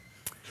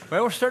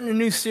Well, we're starting a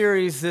new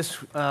series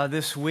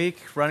this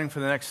week, running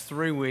for the next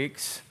 3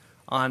 weeks,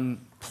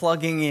 on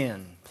plugging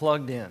in,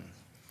 plugged in.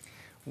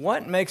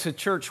 What makes a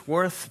church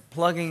worth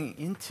plugging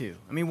into?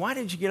 I mean, why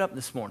did you get up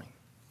this morning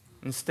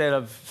instead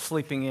of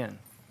sleeping in?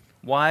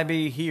 Why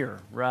be here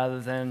rather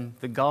than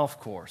the golf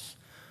course?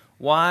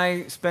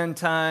 Why spend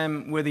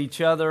time with each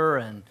other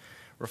and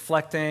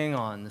reflecting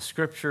on the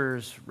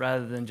scriptures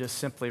rather than just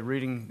simply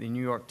reading the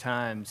New York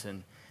Times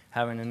and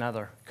having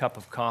another cup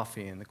of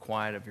coffee in the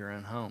quiet of your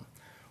own home?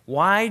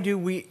 Why do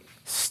we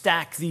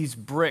stack these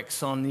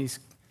bricks on these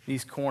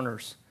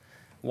corners?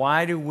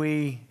 Why do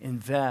we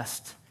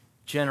invest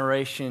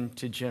generation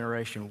to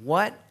generation?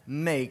 What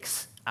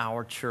makes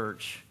our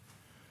church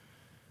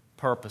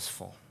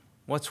purposeful?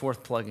 What's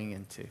worth plugging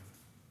into? Let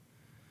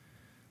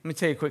me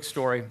tell you a quick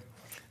story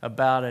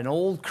about an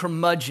old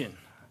curmudgeon,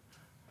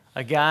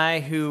 a guy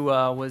who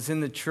was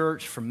in the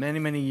church for many,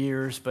 many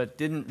years but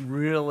didn't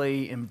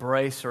really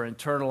embrace or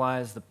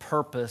internalize the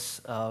purpose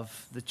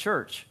of the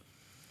church.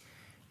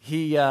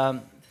 He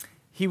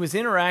was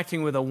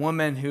interacting with a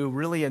woman who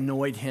really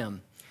annoyed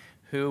him,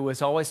 who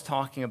was always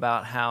talking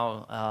about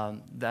how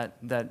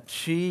that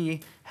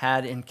she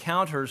had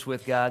encounters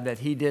with God that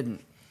he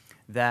didn't,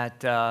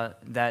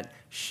 that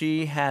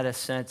she had a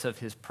sense of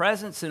his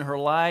presence in her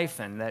life,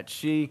 and that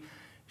she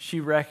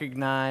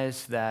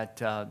recognized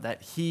that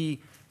he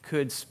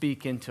could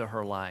speak into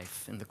her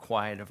life in the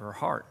quiet of her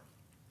heart.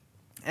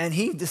 And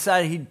he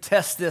decided he'd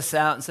test this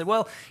out and said,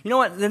 well, you know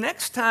what, the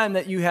next time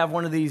that you have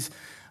one of these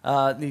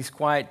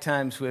quiet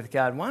times with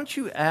God, why don't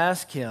you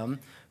ask him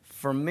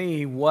for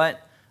me what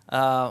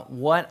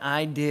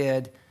I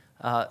did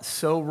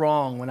so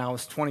wrong when I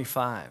was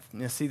 25.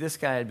 Now, see, this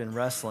guy had been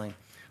wrestling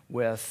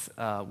with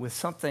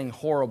something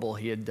horrible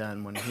he had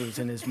done when he was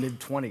in his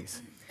mid-20s.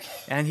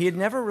 And he had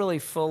never really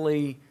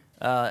fully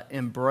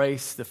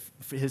embraced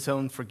his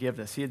own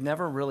forgiveness. He had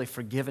never really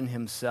forgiven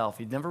himself.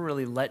 He'd never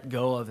really let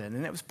go of it.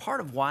 And it was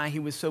part of why he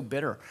was so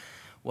bitter,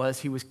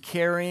 was he was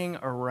carrying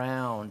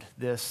around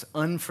this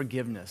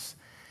unforgiveness.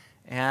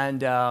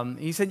 And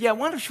he said, yeah,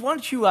 why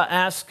don't you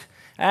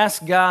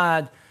ask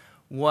God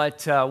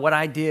what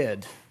I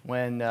did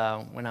when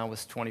I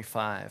was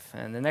 25.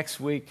 And the next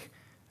week,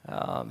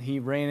 he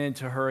ran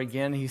into her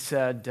again. He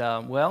said,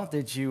 well,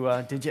 did you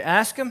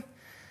ask him?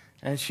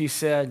 And she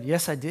said,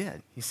 yes, I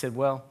did. He said,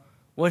 well,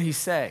 what did he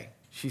say?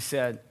 She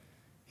said,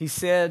 he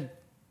said,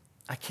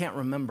 I can't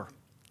remember.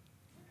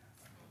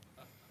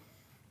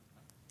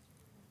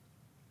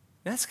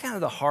 That's kind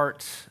of the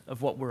heart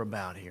of what we're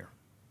about here.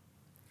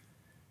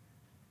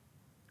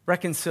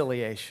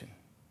 Reconciliation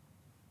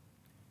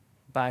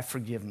by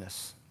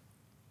forgiveness.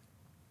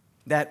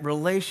 That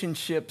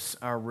relationships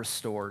are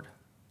restored.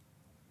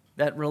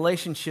 That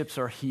relationships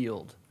are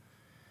healed.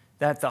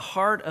 That the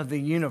heart of the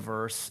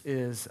universe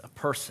is a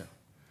person.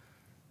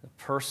 The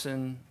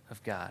person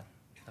of God.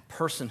 The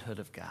personhood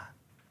of God.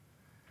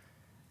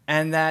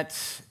 And that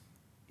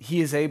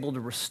he is able to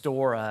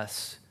restore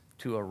us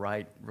to a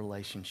right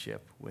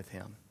relationship with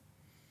him.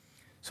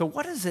 So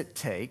what does it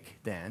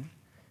take then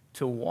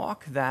to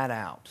walk that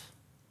out?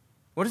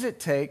 What does it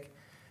take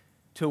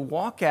to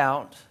walk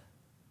out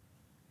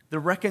the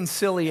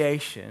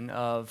reconciliation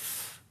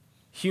of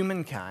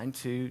humankind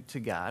to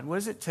God? What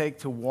does it take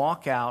to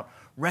walk out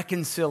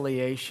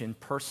reconciliation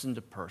person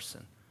to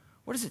person?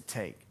 What does it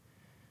take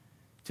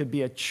to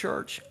be a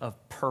church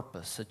of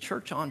purpose, a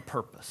church on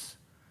purpose,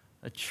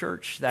 a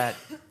church that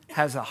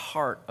has a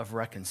heart of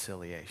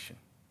reconciliation?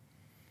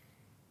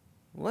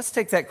 Let's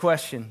take that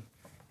question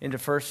into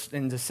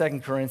 2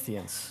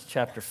 Corinthians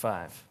chapter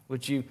 5.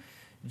 Would you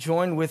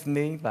join with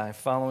me by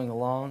following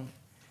along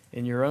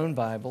in your own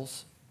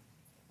Bibles?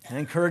 I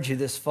encourage you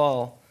this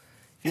fall,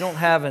 if you don't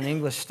have an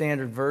English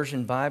Standard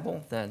Version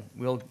Bible, then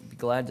we'll be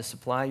glad to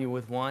supply you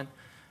with one.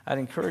 I'd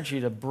encourage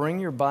you to bring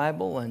your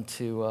Bible and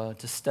to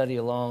study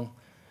along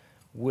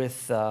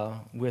with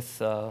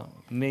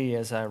me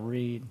as I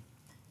read.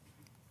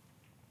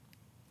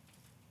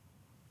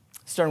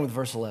 Starting with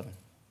verse 11.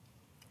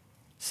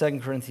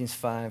 2 Corinthians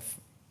 5,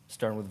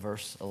 starting with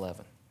verse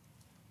 11.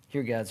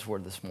 Hear God's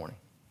word this morning.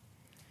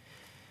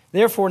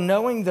 Therefore,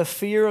 knowing the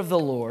fear of the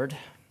Lord,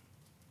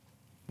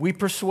 we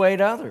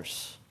persuade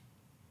others.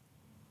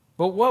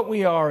 But what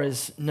we are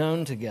is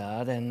known to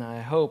God, and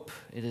I hope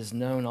it is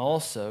known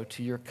also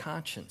to your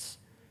conscience.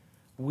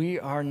 We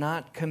are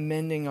not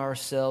commending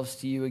ourselves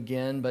to you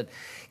again, but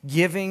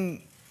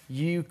giving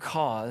you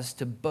cause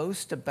to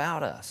boast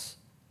about us,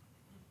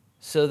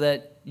 so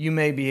that you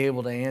may be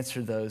able to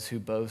answer those who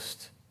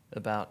boast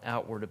about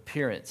outward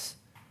appearance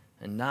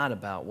and not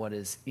about what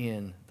is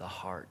in the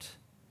heart.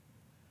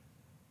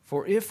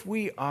 For if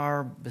we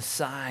are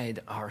beside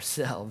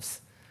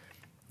ourselves,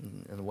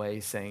 in a way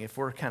he's saying, if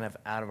we're kind of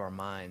out of our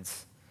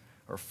minds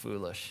or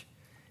foolish,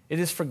 it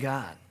is for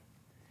God.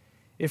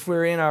 If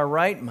we're in our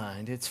right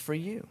mind, it's for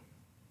you.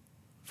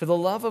 For the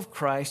love of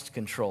Christ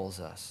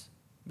controls us,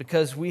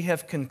 because we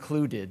have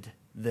concluded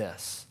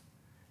this,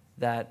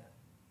 that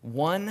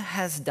one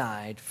has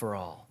died for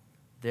all,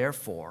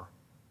 therefore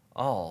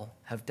all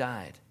have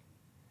died.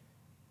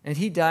 And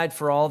he died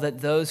for all,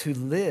 that those who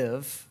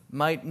live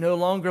might no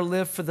longer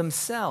live for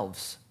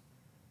themselves,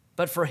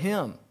 but for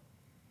him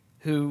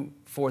who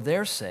for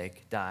their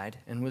sake died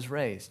and was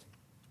raised.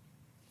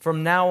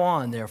 From now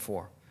on,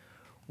 therefore,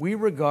 we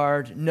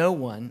regard no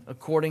one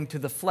according to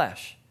the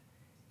flesh,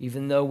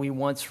 even though we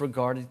once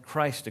regarded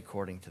Christ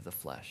according to the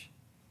flesh.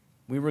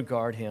 We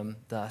regard him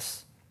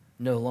thus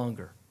no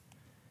longer.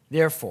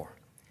 Therefore,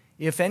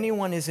 if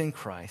anyone is in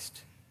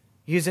Christ,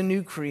 he is a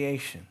new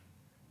creation.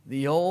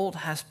 The old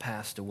has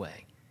passed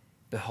away.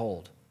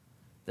 Behold,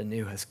 the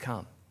new has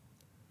come.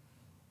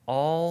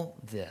 All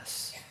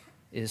this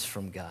is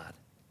from God,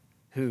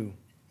 who,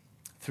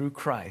 through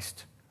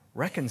Christ,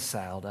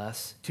 reconciled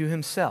us to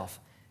himself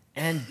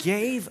and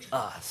gave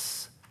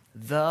us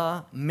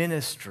the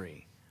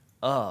ministry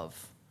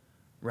of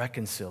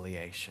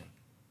reconciliation.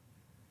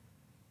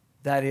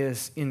 That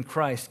is, in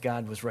Christ,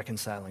 God was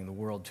reconciling the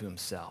world to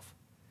himself,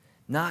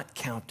 not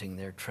counting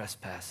their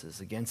trespasses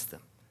against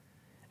them,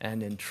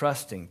 and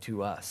entrusting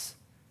to us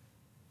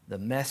the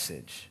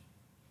message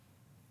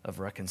of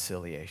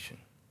reconciliation.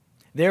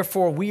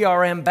 Therefore, we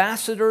are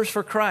ambassadors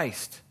for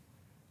Christ,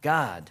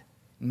 God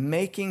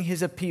making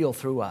his appeal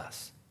through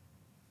us.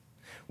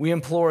 We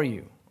implore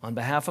you, on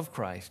behalf of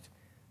Christ,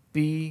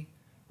 be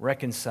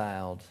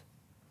reconciled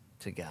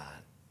to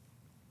God.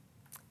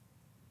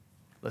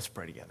 Let's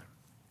pray together.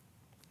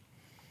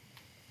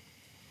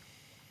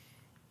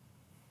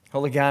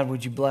 Holy God,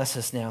 would you bless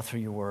us now through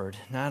your word,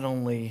 not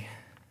only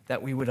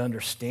that we would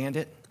understand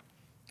it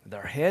with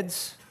our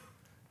heads,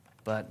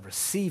 but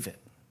receive it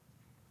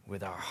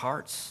with our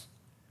hearts,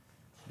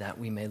 that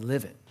we may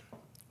live it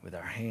with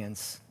our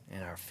hands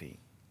and our feet.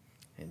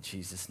 In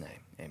Jesus' name,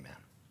 amen.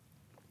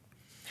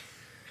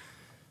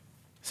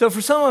 So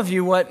for some of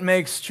you, what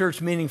makes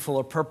church meaningful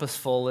or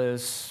purposeful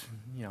is,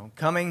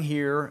 coming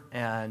here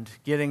and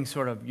getting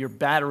sort of your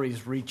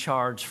batteries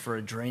recharged for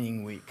a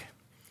draining week.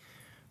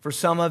 For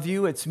some of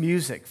you, it's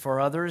music. For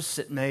others,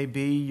 it may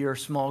be your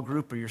small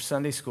group or your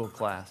Sunday school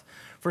class.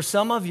 For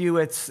some of you,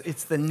 it's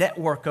the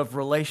network of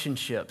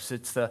relationships.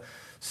 It's the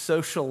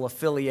social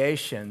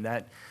affiliation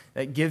that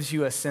gives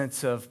you a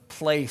sense of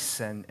place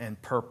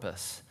and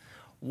purpose.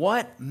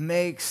 What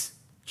makes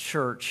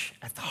church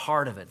at the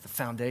heart of it, the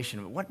foundation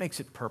of it, what makes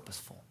it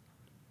purposeful?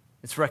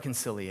 It's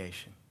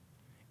reconciliation.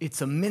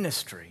 It's a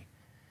ministry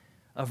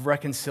of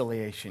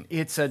reconciliation.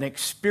 It's an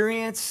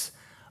experience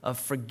of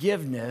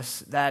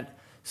forgiveness that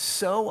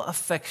so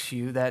affects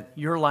you that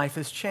your life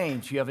has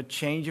changed. You have a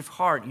change of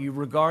heart. You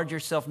regard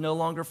yourself no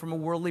longer from a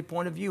worldly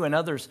point of view and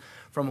others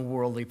from a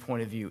worldly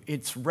point of view.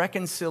 It's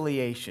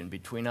reconciliation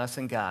between us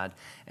and God,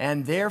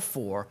 and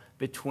therefore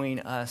between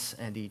us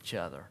and each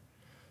other.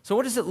 So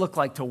what does it look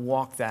like to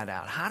walk that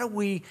out? How do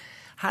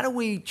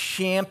we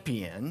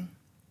champion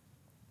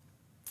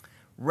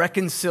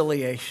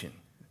reconciliation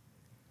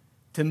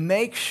to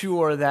make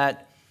sure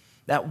that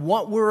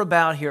what we're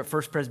about here at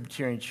First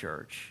Presbyterian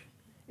Church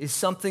is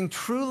something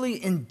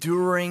truly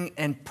enduring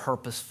and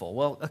purposeful?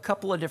 Well, a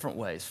couple of different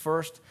ways.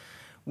 First,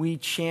 we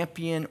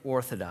champion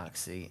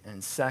orthodoxy,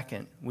 and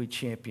second, we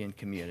champion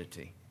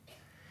community.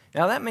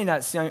 Now, that may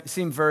not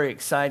seem very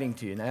exciting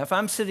to you. Now, if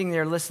I'm sitting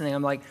there listening,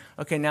 I'm like,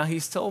 okay, now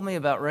he's told me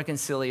about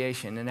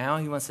reconciliation, and now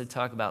he wants to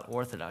talk about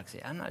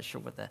orthodoxy. I'm not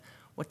sure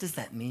what does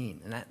that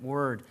mean? And that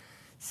word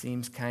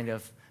seems kind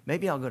of,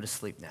 maybe I'll go to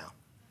sleep now.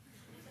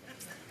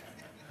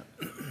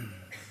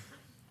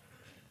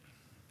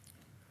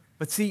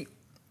 But see,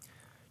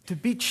 to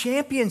be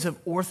champions of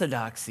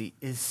orthodoxy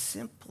is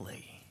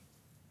simply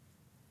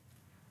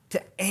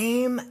to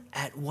aim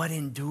at what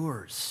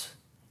endures,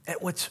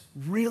 at what's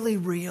really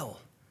real.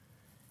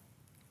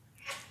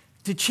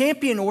 To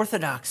champion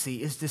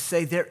orthodoxy is to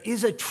say there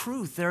is a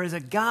truth, there is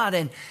a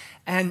God,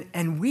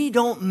 and we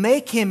don't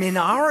make him in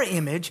our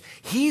image.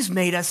 He's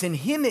made us in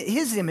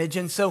his image,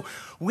 and so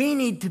we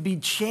need to be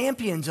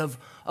champions of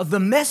the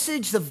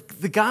message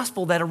of the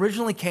gospel that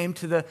originally came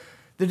to the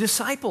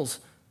disciples,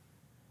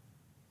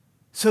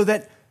 so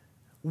that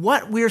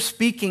what we're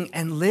speaking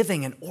and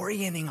living and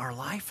orienting our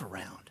life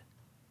around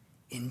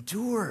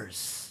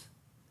endures.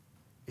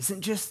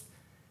 Isn't just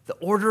the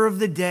order of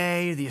the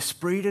day, the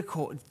esprit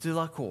de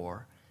la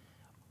corps,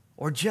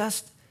 or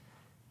just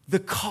the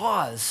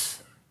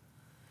cause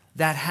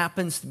that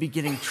happens to be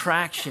getting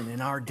traction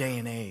in our day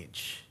and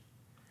age.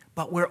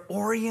 But we're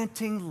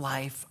orienting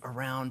life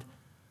around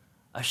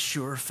a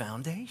sure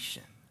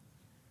foundation.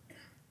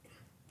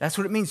 That's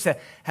what it means to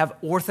have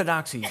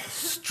orthodoxy,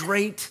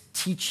 straight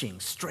teaching,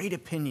 straight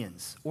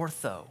opinions,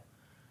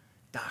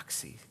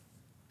 orthodoxy,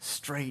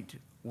 straight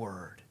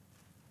word.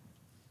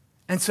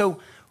 And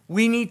so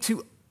we need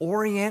to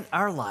orient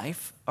our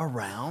life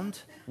around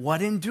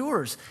what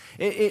endures.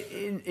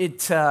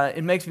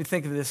 It makes me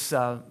think of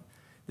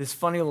this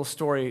funny little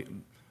story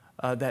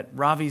that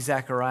Ravi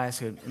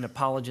Zacharias, an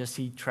apologist,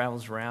 he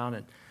travels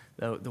around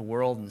the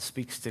world and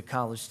speaks to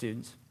college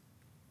students.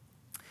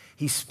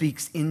 He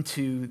speaks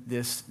into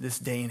this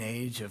day and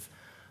age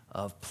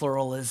of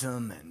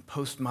pluralism and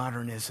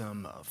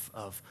postmodernism,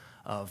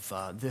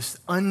 of this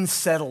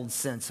unsettled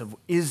sense of,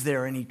 is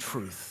there any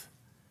truth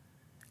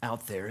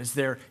out there? Is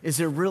there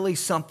really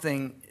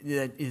something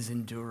that is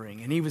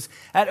enduring? And he was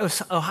at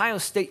Ohio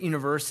State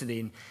University,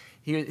 and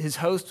his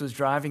host was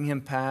driving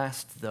him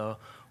past the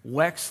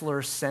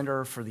Wexler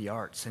Center for the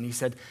Arts. And he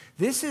said,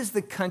 this is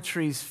the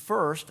country's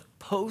first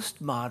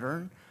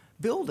postmodern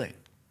building.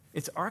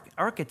 Its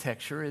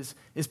architecture is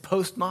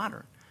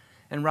postmodern.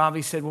 And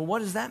Ravi said, well, what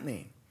does that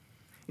mean?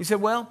 He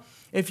said, well,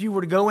 if you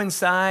were to go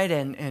inside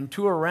and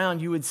tour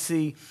around, you would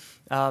see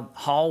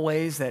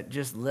hallways that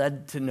just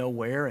led to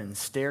nowhere and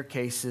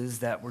staircases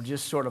that were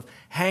just sort of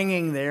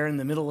hanging there in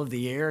the middle of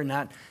the air,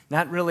 not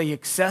really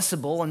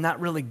accessible and not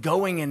really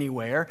going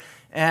anywhere.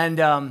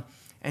 And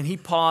he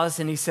paused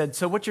and he said,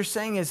 so what you're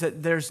saying is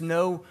that there's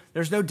no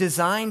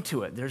design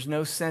to it. There's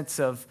no sense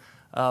of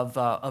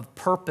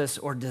purpose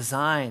or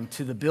design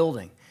to the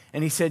building.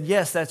 And he said,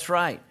 yes, that's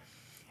right.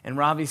 And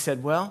Ravi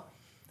said, well,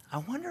 I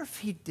wonder if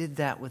he did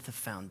that with the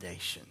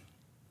foundation.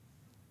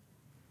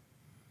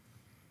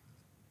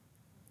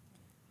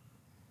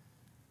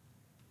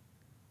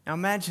 Now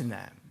imagine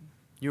that.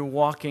 You're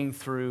walking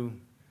through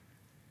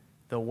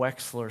the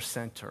Wexler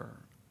Center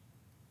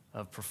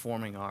of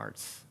Performing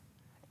Arts,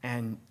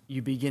 and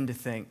you begin to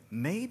think,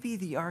 maybe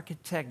the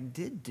architect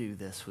did do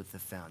this with the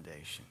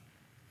foundation.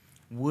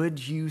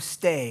 Would you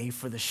stay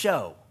for the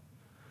show?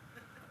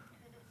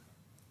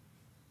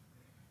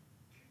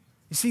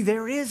 You see,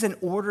 there is an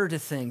order to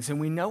things, and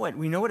we know it.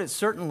 We know it at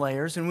certain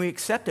layers, and we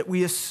accept it.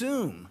 We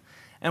assume,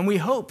 and we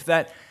hope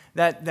that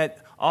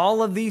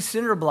all of these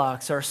cinder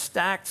blocks are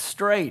stacked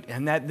straight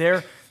and that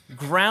they're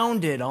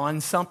grounded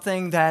on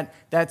something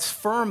that's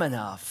firm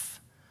enough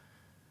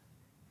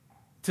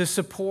to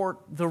support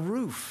the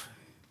roof.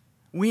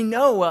 We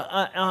know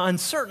on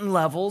certain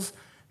levels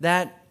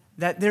that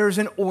there's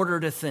an order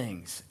to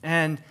things,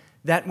 and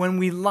that when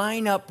we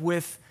line up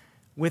with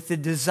the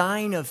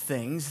design of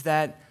things,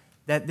 that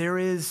there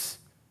is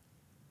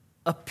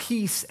a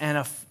peace and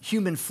a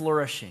human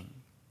flourishing.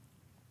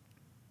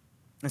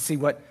 Let's see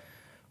what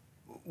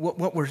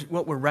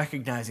we're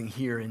recognizing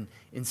here in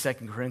 2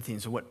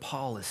 Corinthians, or what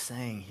Paul is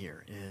saying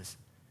here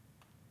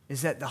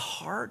is that the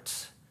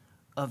heart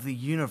of the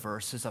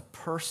universe is a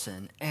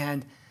person,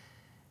 and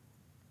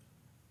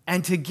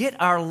to get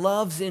our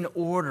loves in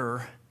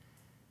order,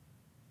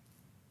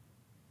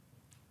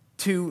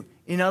 to,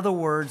 in other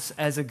words,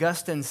 as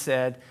Augustine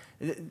said,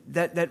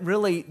 that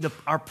really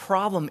our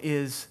problem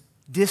is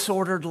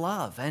disordered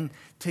love. And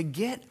to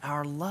get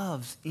our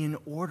loves in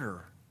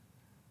order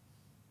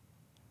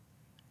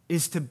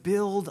is to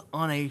build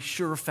on a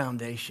sure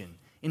foundation,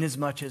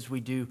 inasmuch as we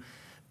do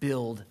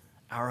build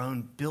our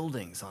own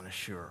buildings on a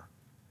sure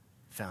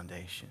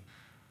foundation.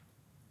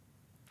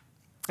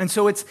 And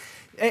so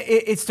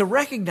it's to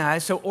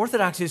recognize, so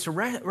orthodoxy is to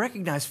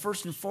recognize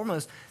first and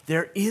foremost,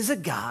 there is a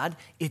God,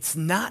 it's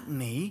not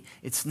me,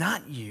 it's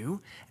not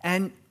you,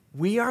 and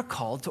we are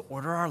called to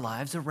order our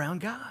lives around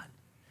God.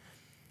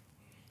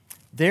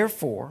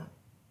 Therefore,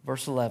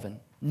 verse 11,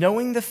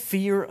 knowing the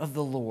fear of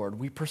the Lord,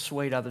 we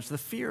persuade others. The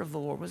fear of the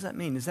Lord, what does that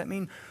mean? Does that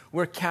mean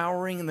we're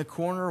cowering in the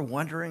corner,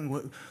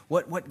 wondering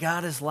what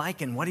God is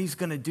like and what he's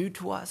going to do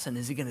to us? And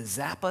is he going to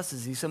zap us?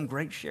 Is he some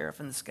great sheriff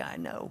in the sky?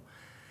 No.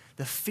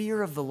 The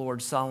fear of the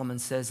Lord, Solomon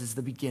says, is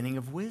the beginning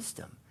of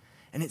wisdom.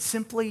 And it's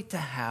simply to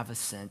have a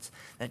sense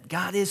that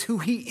God is who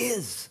he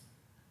is,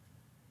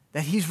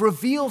 that he's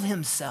revealed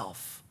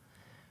himself,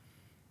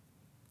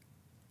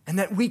 and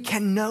that we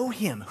can know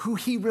him, who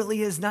he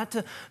really is, not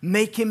to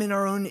make him in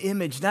our own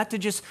image, not to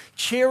just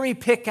cherry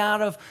pick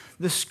out of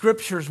the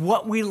scriptures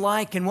what we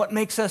like and what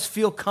makes us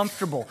feel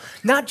comfortable.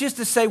 Not just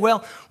to say,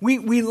 well,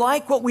 we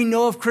like what we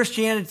know of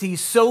Christianity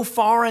so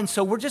far, and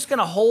so we're just going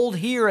to hold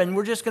here, and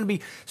we're just going to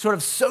be sort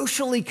of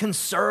socially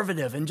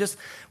conservative, and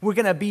we're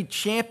going to be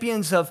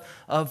champions of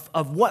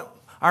what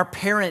our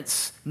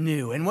parents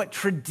knew and what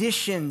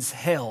traditions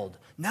held.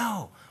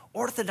 No.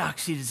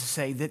 Orthodoxy is to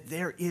say that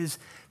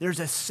there's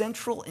a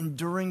central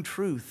enduring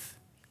truth,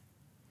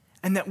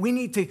 and that we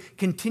need to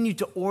continue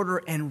to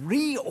order and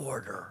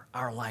reorder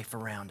our life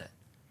around it.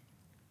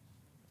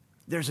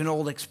 There's an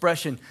old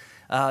expression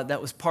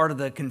that was part of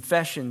the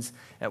Confessions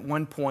at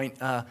one point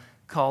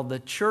called the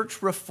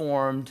church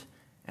reformed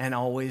and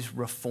always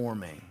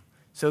reforming.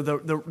 So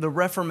the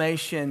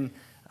Reformation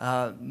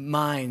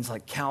minds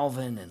like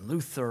Calvin and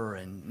Luther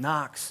and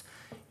Knox,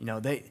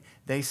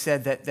 they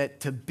said that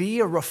to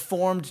be a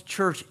reformed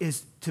church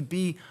is to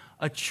be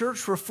a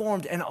church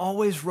reformed and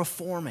always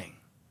reforming.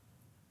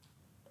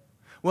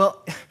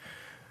 Well,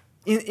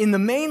 in the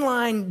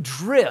mainline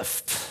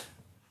drift,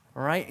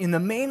 all right,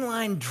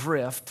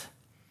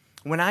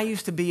 when I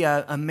used to be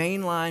a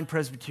mainline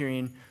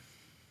Presbyterian,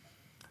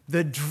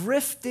 the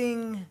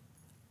drifting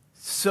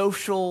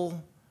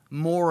social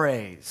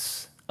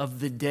mores of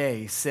the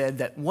day said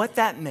that what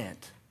that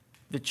meant,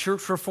 the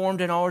church reformed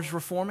and always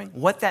reforming,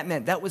 what that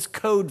meant, that was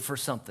code for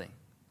something.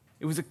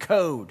 It was a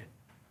code.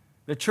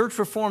 The church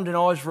reformed and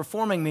always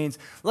reforming means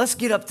let's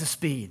get up to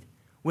speed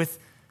with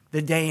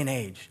the day and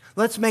age.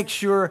 Let's make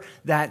sure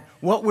that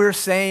what we're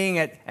saying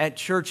at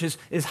church is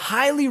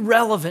highly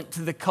relevant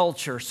to the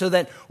culture so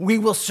that we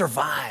will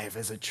survive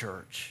as a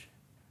church.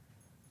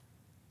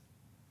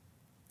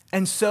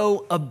 and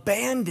so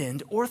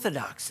abandoned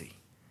orthodoxy.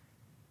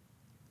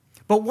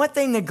 But what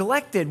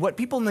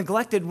people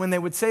neglected when they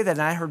would say that,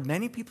 and I heard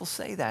many people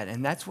say that,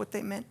 and that's what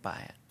they meant by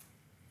it.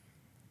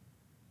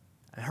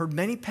 I heard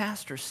many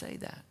pastors say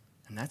that,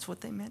 and that's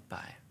what they meant by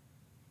it.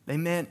 They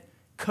meant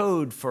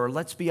code for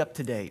let's be up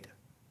to date.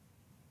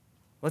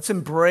 Let's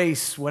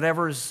embrace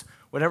whatever's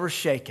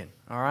shaken,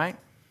 all right?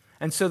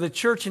 And so the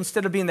church,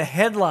 instead of being the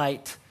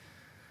headlight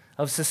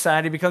of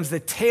society, becomes the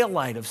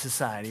taillight of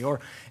society. Or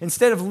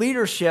instead of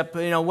leadership,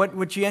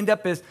 what you end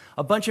up is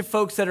a bunch of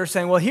folks that are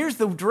saying, well, here's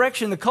the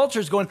direction the culture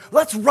is going.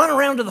 Let's run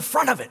around to the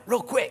front of it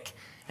real quick.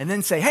 And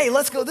then say, hey,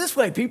 let's go this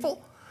way,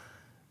 people.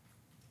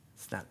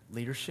 It's not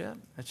leadership.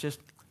 That's just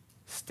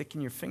sticking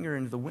your finger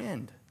into the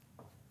wind.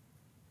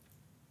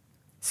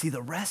 See,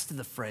 the rest of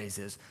the phrase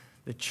is,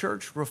 the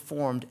church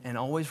reformed and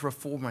always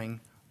reforming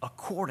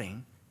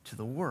according to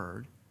the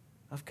Word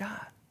of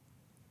God.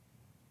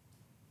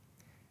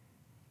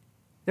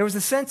 There was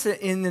a sense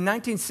in the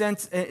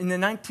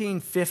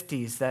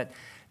 1950s that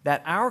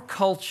our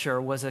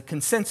culture was a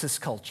consensus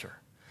culture.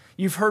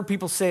 You've heard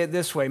people say it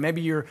this way.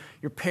 Maybe your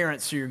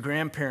parents or your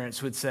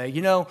grandparents would say,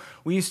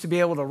 we used to be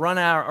able to run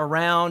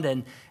around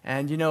and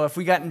if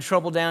we got in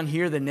trouble down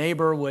here, the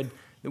neighbor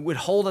would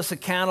hold us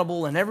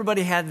accountable, and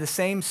everybody had the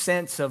same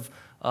sense of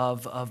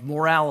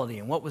morality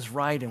and what was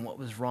right and what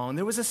was wrong.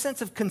 There was a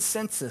sense of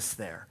consensus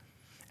there.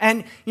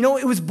 And,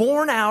 it was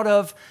born out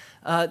of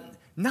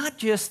not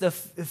just the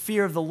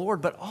fear of the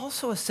Lord, but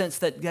also a sense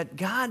that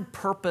God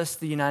purposed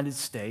the United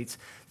States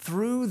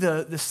through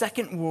the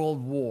Second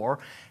World War,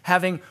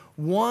 having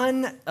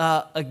won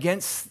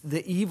against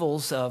the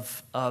evils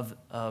of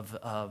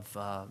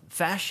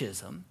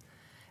fascism,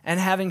 and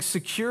having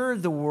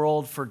secured the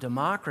world for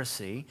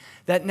democracy,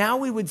 that now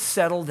we would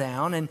settle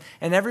down and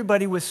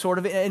everybody was sort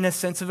of in a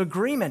sense of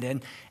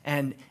agreement.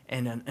 And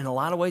in a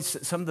lot of ways,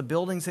 some of the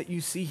buildings that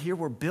you see here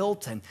were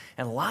built, and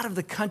a lot of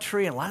the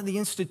country and a lot of the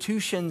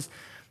institutions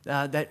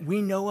that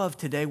we know of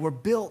today were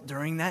built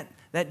during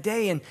that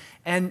day.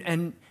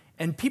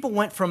 And people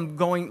went from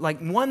going,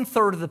 like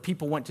 1/3 of the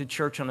people went to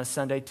church on a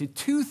Sunday to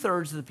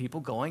 2/3 of the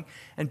people going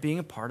and being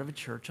a part of a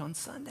church on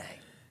Sunday.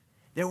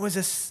 There was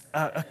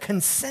a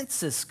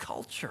consensus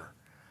culture.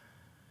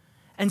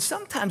 And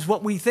sometimes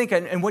what we think,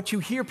 and what you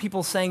hear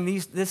people saying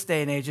this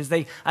day and age, is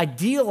they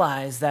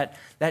idealize that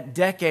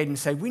decade and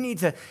say, we need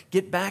to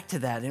get back to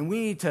that, and we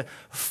need to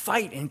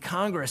fight in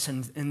Congress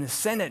and in the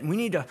Senate, and we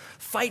need to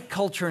fight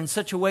culture in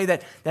such a way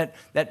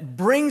that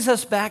brings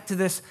us back to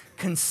this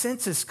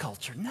consensus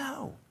culture.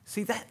 No.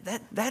 See,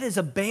 that is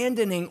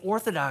abandoning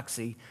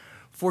orthodoxy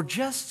for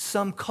just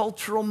some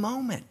cultural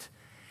moment.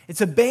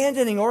 It's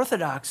abandoning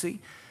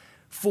orthodoxy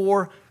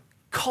for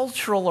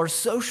cultural or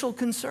social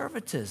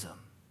conservatism.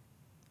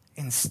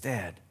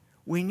 Instead,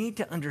 we need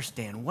to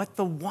understand what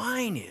the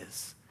wine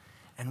is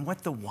and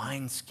what the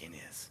wineskin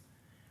is.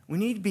 We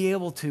need to be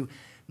able to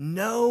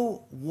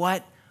know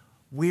what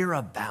we're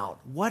about.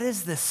 What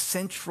is the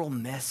central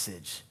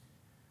message?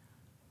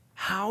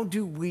 How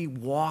do we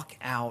walk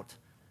out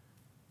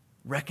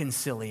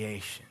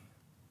reconciliation?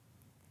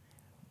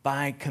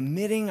 By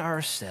committing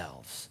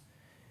ourselves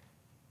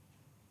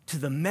to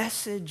the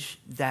message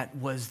that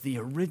was the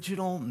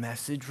original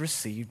message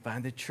received by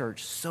the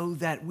church, so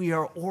that we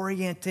are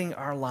orienting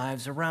our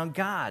lives around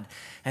God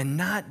and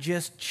not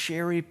just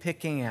cherry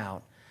picking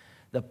out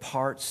the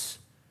parts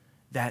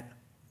that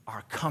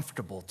are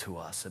comfortable to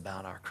us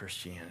about our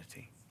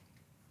Christianity.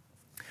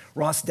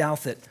 Ross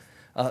Douthat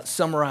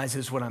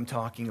summarizes what I'm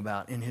talking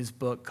about in his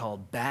book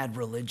called Bad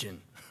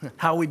Religion: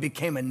 How We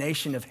Became a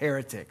Nation of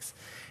Heretics.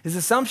 His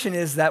assumption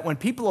is that when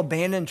people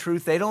abandon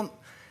truth,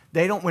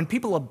 when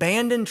people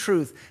abandon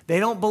truth, they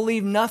don't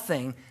believe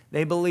nothing,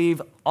 they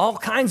believe all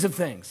kinds of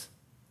things.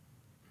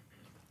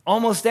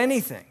 Almost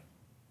anything.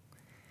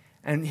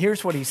 And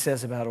here's what he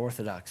says about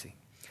orthodoxy.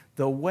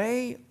 The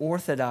way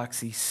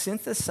orthodoxy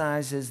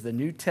synthesizes the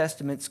New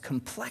Testament's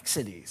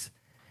complexities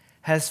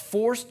has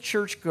forced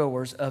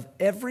churchgoers of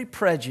every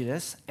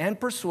prejudice and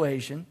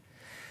persuasion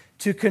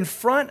to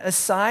confront a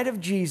side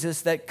of Jesus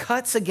that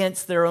cuts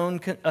against their own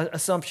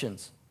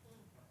assumptions.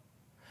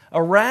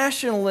 A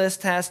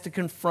rationalist has to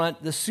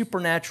confront the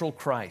supernatural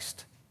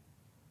Christ.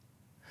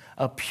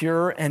 A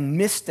pure and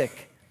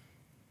mystic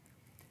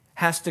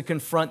has to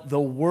confront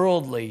the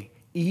worldly,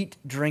 eat,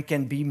 drink,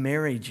 and be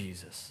merry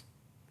Jesus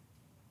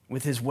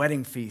with his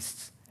wedding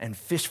feasts and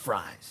fish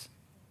fries.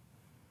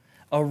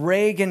 A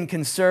Reagan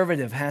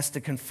conservative has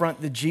to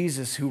confront the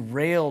Jesus who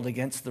railed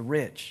against the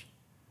rich.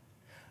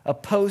 A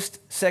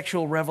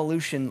post-sexual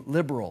revolution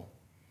liberal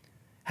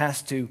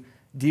has to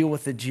deal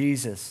with the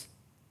Jesus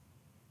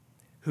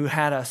who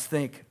had us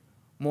think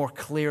more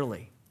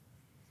clearly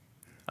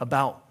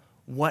about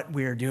what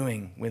we're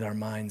doing with our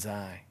mind's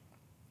eye.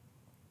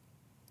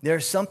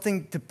 There's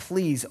something to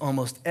please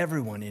almost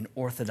everyone in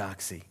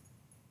orthodoxy,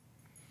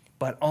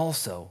 but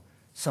also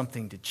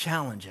something to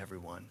challenge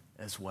everyone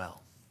as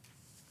well.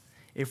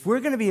 If we're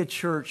going to be a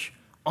church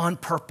on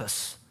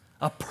purpose,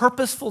 a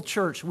purposeful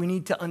church, we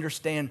need to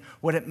understand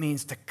what it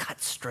means to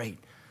cut straight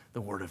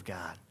the Word of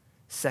God.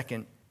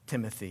 2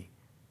 Timothy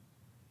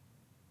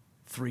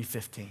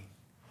 3:15.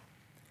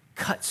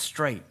 Cut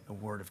straight the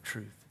word of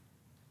truth.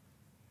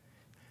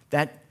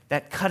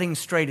 That cutting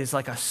straight is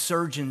like a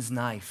surgeon's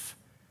knife.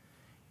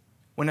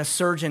 When a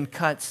surgeon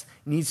cuts,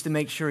 he needs to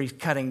make sure he's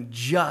cutting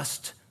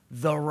just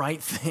the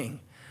right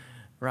thing,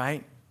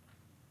 right?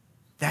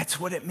 That's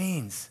what it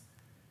means.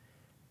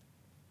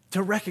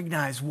 To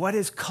recognize what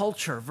is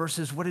culture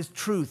versus what is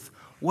truth,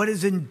 what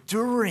is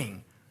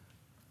enduring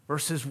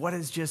versus what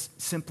is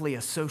just simply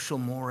a social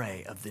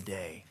moray of the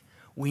day.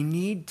 We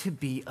need to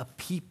be a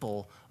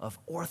people of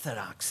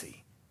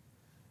orthodoxy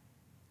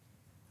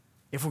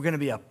if we're going to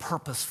be a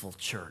purposeful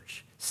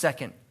church.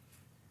 Second,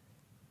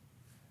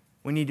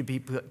 we need to be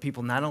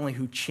people not only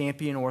who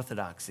champion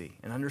orthodoxy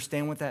and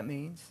understand what that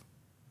means,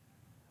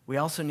 we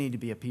also need to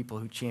be a people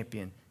who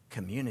champion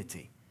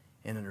community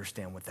and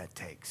understand what that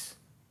takes.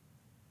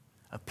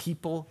 A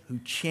people who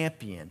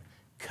champion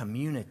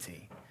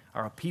community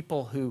are a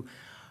people who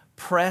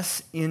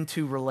press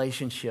into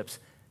relationships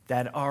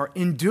that are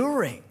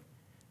enduring,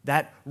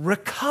 that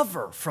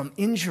recover from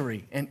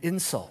injury and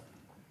insult,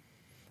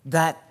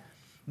 that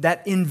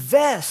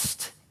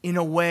invest in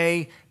a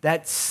way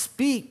that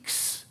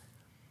speaks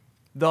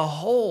the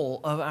whole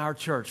of our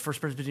church,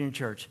 First Presbyterian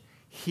Church,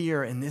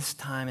 here in this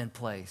time and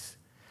place.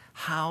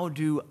 How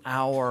do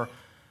our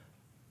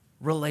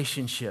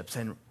relationships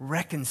and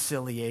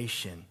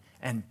reconciliation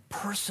and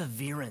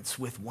perseverance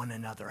with one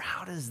another,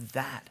 how does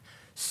that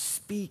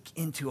speak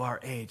into our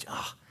age?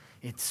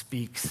 It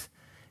speaks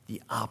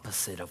the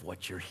opposite of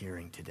what you're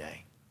hearing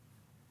today.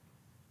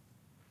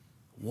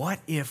 What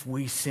if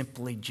we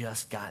simply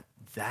just got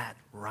that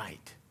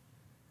right?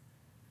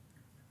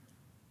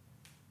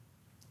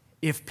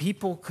 If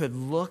people could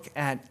look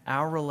at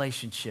our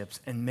relationships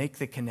and make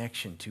the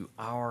connection to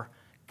our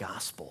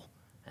gospel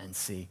and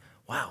see,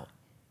 wow,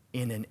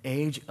 in an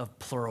age of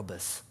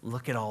pluribus,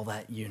 look at all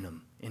that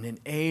unum. In an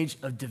age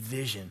of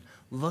division,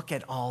 look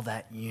at all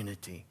that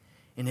unity.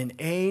 In an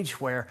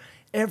age where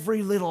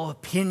every little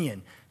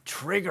opinion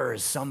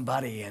triggers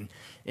somebody and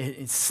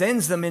it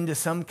sends them into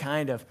some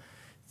kind of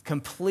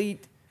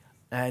complete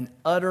and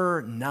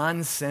utter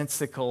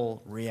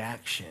nonsensical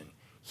reaction.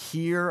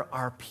 Here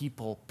are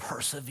people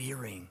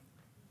persevering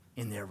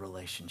in their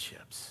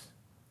relationships.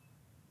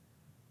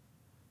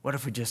 What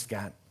if we just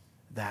got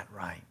that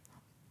right?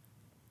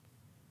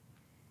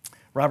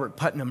 Robert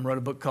Putnam wrote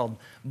a book called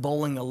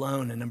Bowling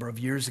Alone a number of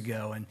years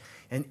ago,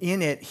 and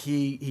in it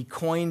he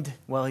kind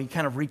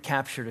of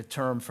recaptured a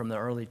term from the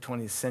early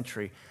 20th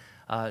century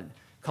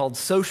called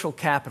social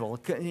capital,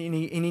 and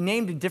he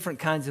named different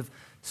kinds of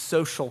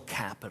social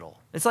capital.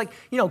 It's like,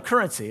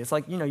 currency. It's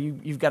like,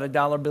 you've got a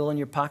dollar bill in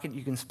your pocket,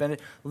 you can spend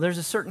it. Well, there's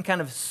a certain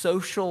kind of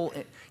social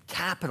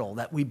capital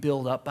that we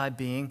build up by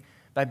being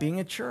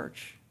a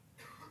church.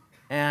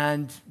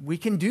 And we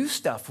can do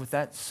stuff with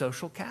that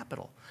social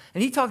capital.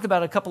 And he talked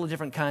about a couple of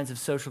different kinds of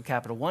social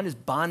capital. One is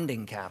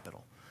bonding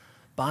capital.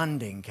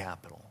 Bonding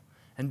capital.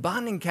 And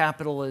bonding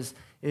capital is,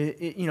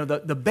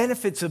 the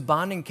benefits of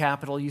bonding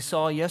capital you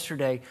saw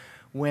yesterday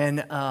when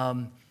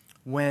the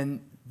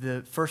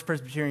First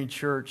Presbyterian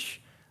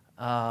Church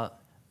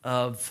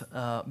of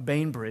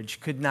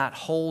Bainbridge could not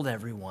hold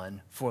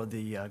everyone for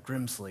the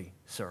Grimsley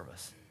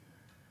service.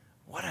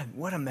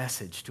 What a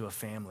message to a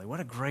family.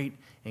 What a great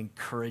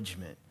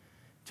encouragement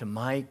to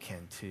Mike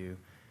and to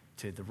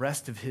the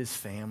rest of his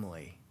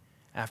family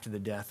after the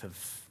death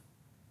of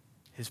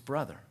his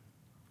brother.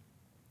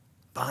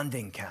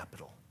 Bonding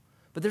capital.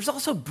 But there's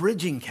also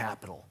bridging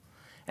capital.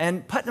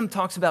 And Putnam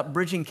talks about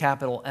bridging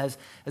capital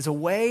as a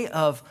way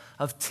of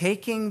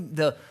taking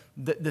the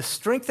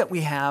strength that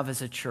we have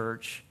as a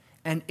church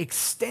and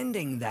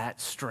extending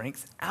that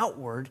strength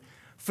outward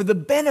for the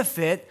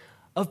benefit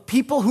of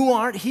people who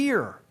aren't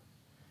here.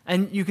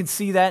 And you can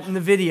see that in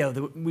the video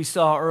that we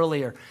saw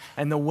earlier,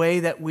 and the way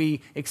that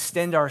we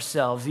extend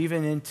ourselves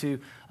even into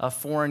a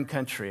foreign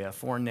country, a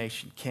foreign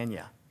nation,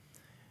 Kenya.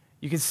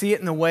 You can see it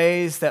in the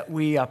ways that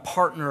we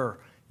partner,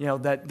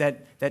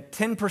 that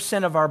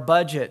 10% of our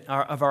budget,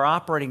 of our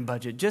operating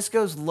budget, just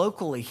goes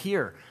locally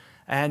here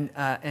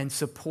and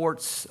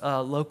supports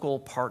local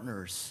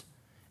partners.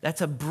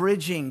 That's a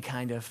bridging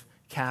kind of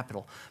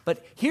capital.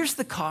 But here's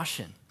the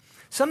caution.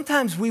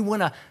 Sometimes we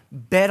want to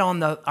bet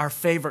on our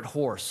favorite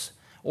horse.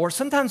 Or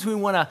sometimes we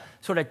want to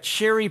sort of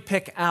cherry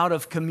pick out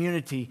of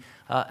community,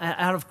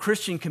 out of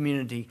Christian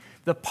community,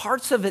 the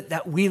parts of it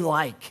that we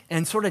like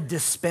and sort of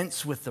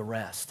dispense with the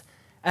rest,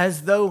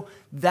 as though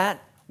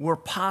that were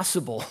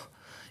possible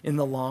in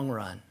the long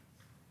run.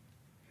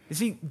 You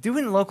see,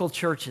 doing local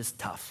church is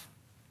tough.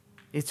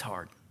 It's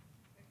hard.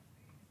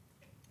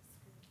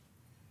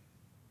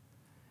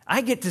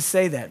 I get to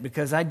say that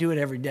because I do it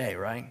every day,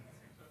 right?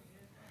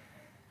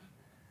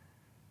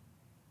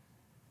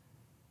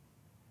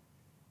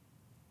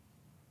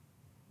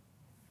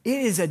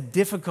 It is a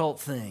difficult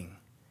thing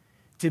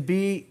to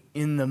be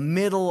in the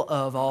middle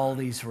of all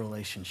these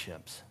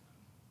relationships.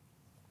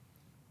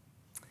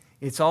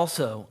 It's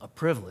also a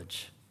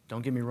privilege,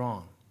 don't get me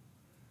wrong.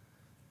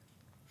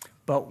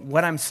 But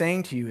what I'm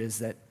saying to you is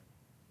that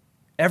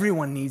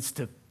everyone needs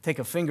to take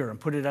a finger and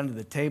put it under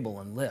the table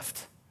and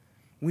lift,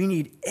 We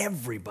need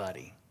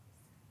everybody.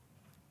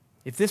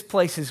 If this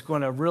place is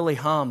going to really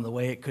hum the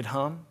way it could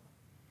hum,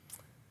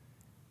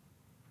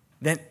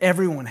 then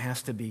everyone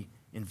has to be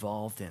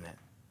involved in it.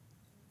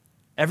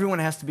 Everyone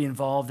has to be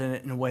involved in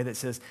it in a way that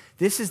says,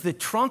 this is the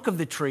trunk of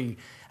the tree.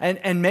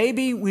 And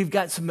maybe we've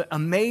got some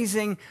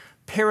amazing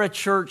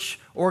parachurch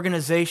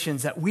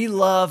organizations that we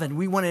love and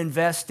we want to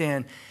invest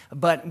in,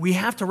 but we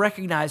have to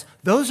recognize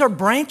those are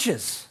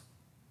branches.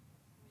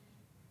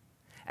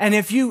 And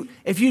if you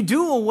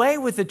do away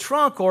with the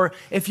trunk, or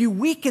if you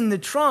weaken the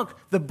trunk,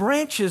 the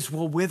branches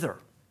will wither.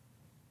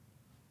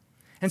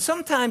 And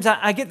sometimes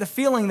I get the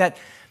feeling that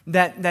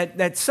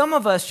some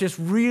of us just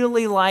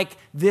really like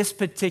this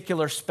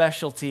particular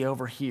specialty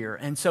over here.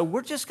 And so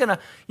we're just going to,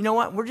 you know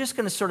what, we're just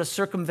going to sort of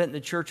circumvent the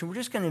church and we're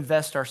just going to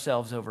invest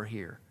ourselves over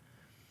here.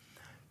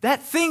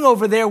 That thing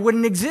over there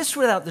wouldn't exist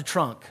without the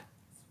trunk.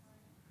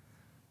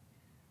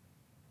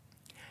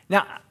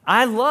 Now,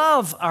 I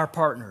love our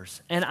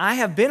partners, and I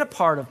have been a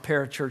part of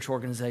parachurch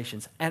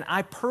organizations, and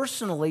I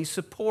personally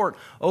support,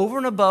 over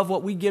and above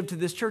what we give to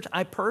this church,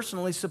 I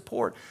personally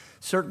support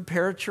certain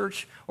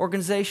parachurch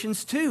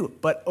organizations too,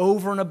 but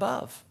over and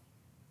above.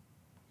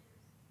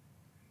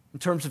 In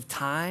terms of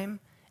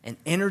time and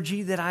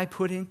energy that I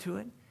put into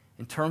it,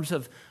 in terms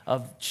of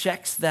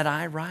checks that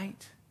I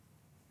write.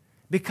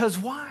 Because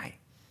why?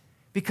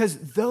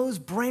 Because those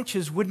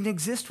branches wouldn't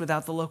exist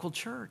without the local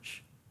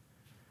church.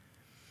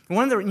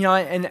 One of the, you know,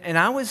 and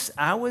I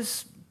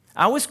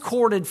was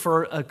courted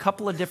for a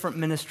couple of different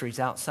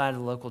ministries outside of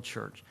the local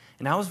church.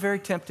 And I was very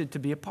tempted to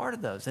be a part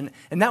of those. And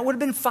that would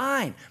have been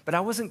fine, but I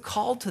wasn't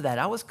called to that.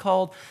 I was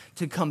called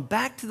to come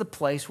back to the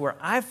place where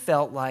I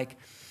felt like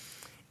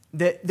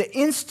the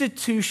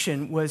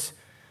institution was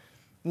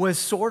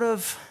sort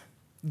of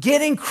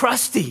getting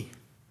crusty.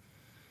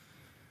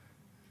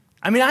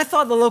 I mean, I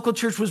thought the local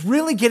church was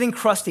really getting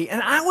crusty,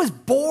 and I was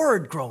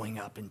bored growing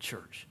up in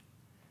church.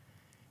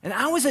 And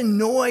I was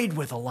annoyed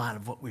with a lot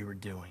of what we were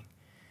doing.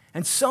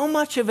 And so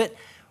much of it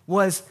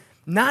was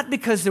not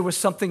because there was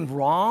something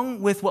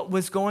wrong with what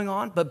was going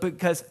on, but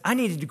because I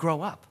needed to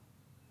grow up.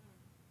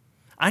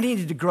 I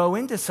needed to grow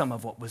into some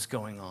of what was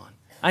going on.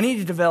 I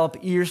needed to develop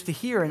ears to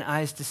hear and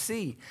eyes to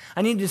see.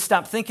 I needed to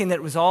stop thinking that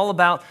it was all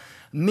about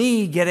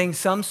me getting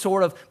some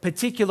sort of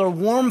particular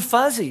warm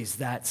fuzzies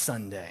that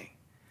Sunday.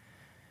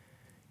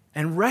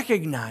 And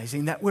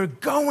recognizing that we're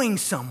going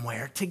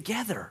somewhere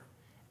together.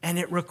 And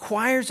it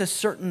requires a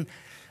certain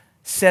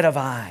set of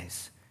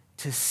eyes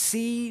to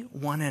see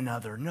one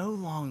another no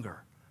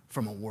longer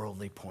from a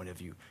worldly point of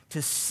view, to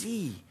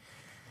see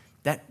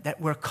that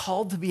we're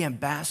called to be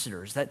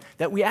ambassadors,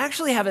 that we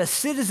actually have a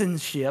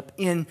citizenship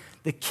in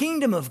the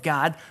kingdom of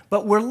God,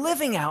 but we're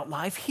living out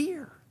life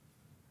here.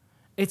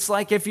 It's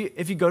like if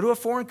you go to a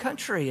foreign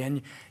country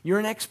and you're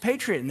an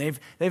expatriate and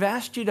they've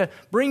asked you to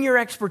bring your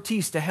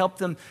expertise to help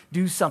them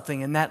do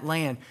something in that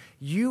land,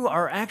 you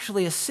are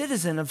actually a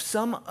citizen of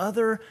some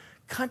other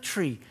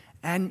country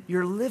and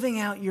you're living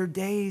out your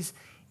days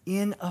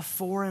in a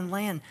foreign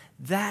land.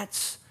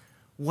 That's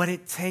what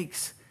it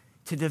takes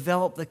to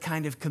develop the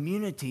kind of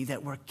community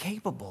that we're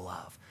capable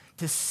of,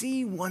 to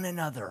see one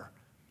another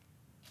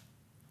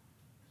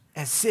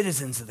as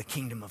citizens of the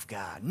kingdom of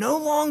God. No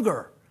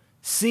longer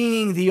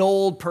seeing the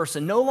old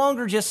person, no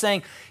longer just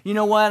saying, you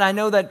know what, I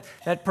know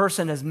that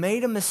person has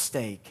made a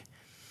mistake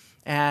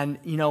and,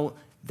 you know,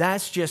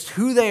 that's just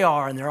who they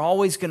are and they're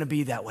always going to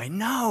be that way.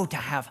 No, to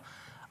have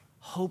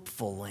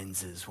hopeful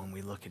lenses when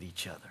we look at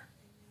each other.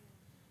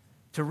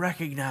 To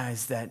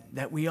recognize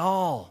that we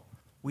all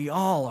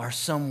are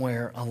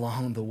somewhere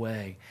along the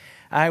way.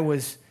 I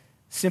was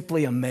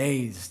simply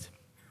amazed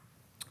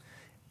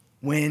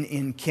when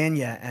in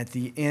Kenya at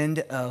the end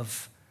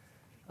of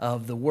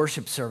the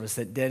worship service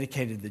that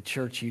dedicated the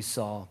church you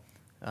saw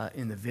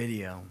in the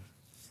video,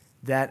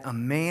 that a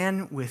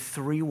man with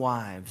 3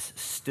 wives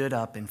stood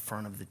up in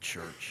front of the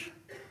church.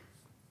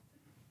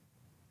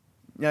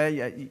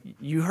 Yeah,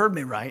 you heard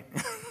me right.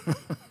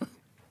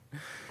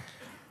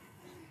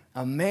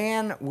 A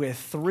man with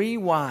 3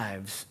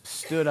 wives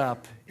stood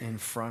up in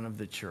front of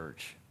the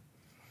church.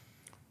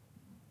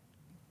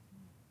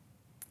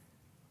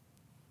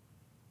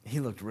 He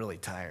looked really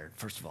tired,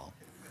 first of all.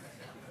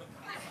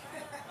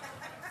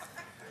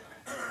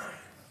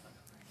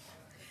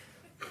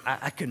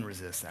 I couldn't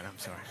resist that, I'm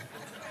sorry.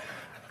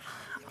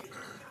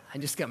 I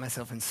just got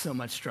myself in so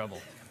much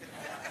trouble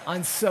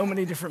on so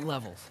many different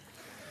levels.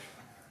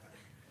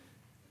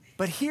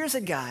 But here's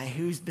a guy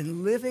who's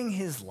been living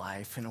his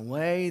life in a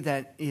way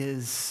that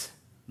is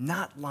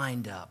not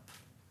lined up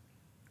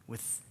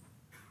with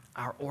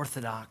our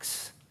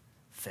Orthodox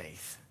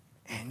faith.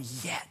 And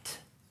yet,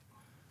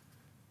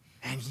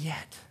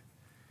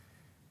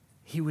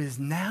 he was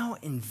now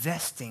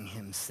investing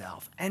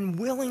himself and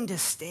willing to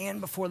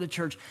stand before the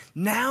church,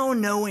 now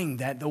knowing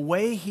that the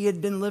way he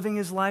had been living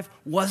his life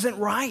wasn't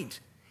right.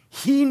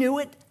 He knew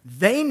it,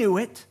 they knew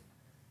it,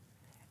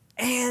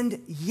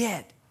 and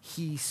yet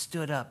he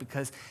stood up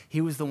because he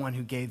was the one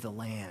who gave the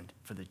land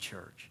for the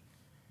church.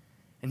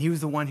 And he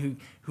was the one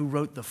who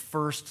wrote the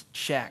first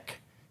check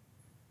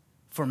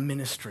for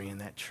ministry in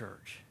that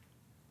church.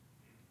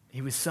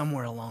 He was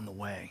somewhere along the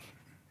way.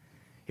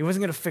 He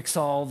wasn't going to fix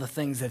all the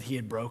things that he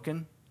had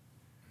broken.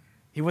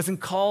 He wasn't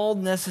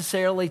called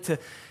necessarily to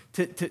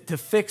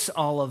fix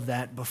all of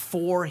that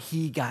before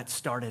he got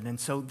started. And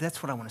so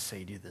that's what I want to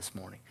say to you this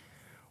morning.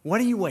 What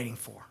are you waiting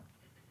for?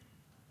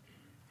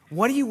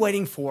 What are you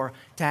waiting for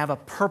to have a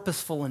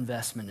purposeful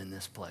investment in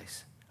this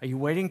place? Are you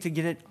waiting to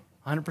get it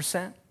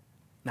 100%?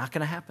 Not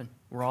going to happen.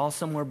 We're all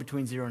somewhere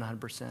between 0 and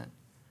 100%.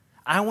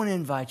 I want to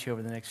invite you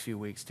over the next few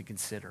weeks to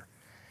consider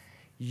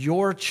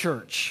your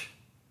church.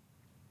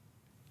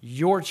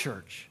 Your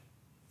church.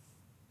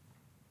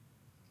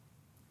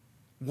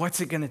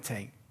 What's it going to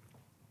take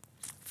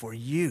for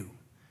you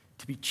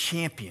to be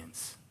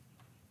champions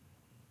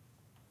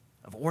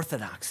of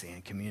orthodoxy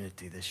and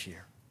community this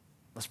year?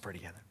 Let's pray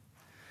together.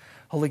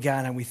 Holy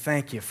God, and we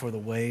thank you for the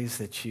ways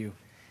that you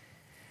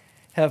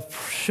have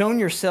shown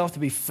yourself to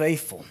be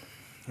faithful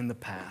in the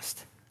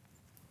past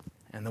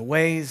and the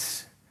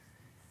ways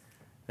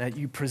that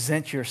you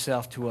present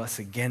yourself to us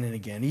again and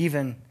again,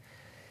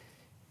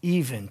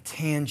 even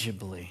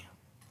tangibly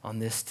on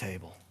this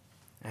table.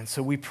 And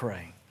so we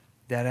pray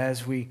that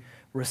as we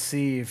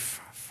receive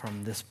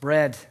from this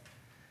bread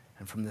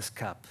and from this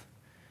cup,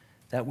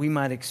 that we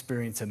might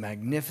experience a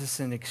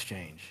magnificent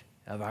exchange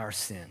of our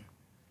sin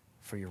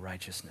for your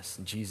righteousness.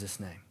 In Jesus'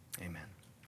 name, amen.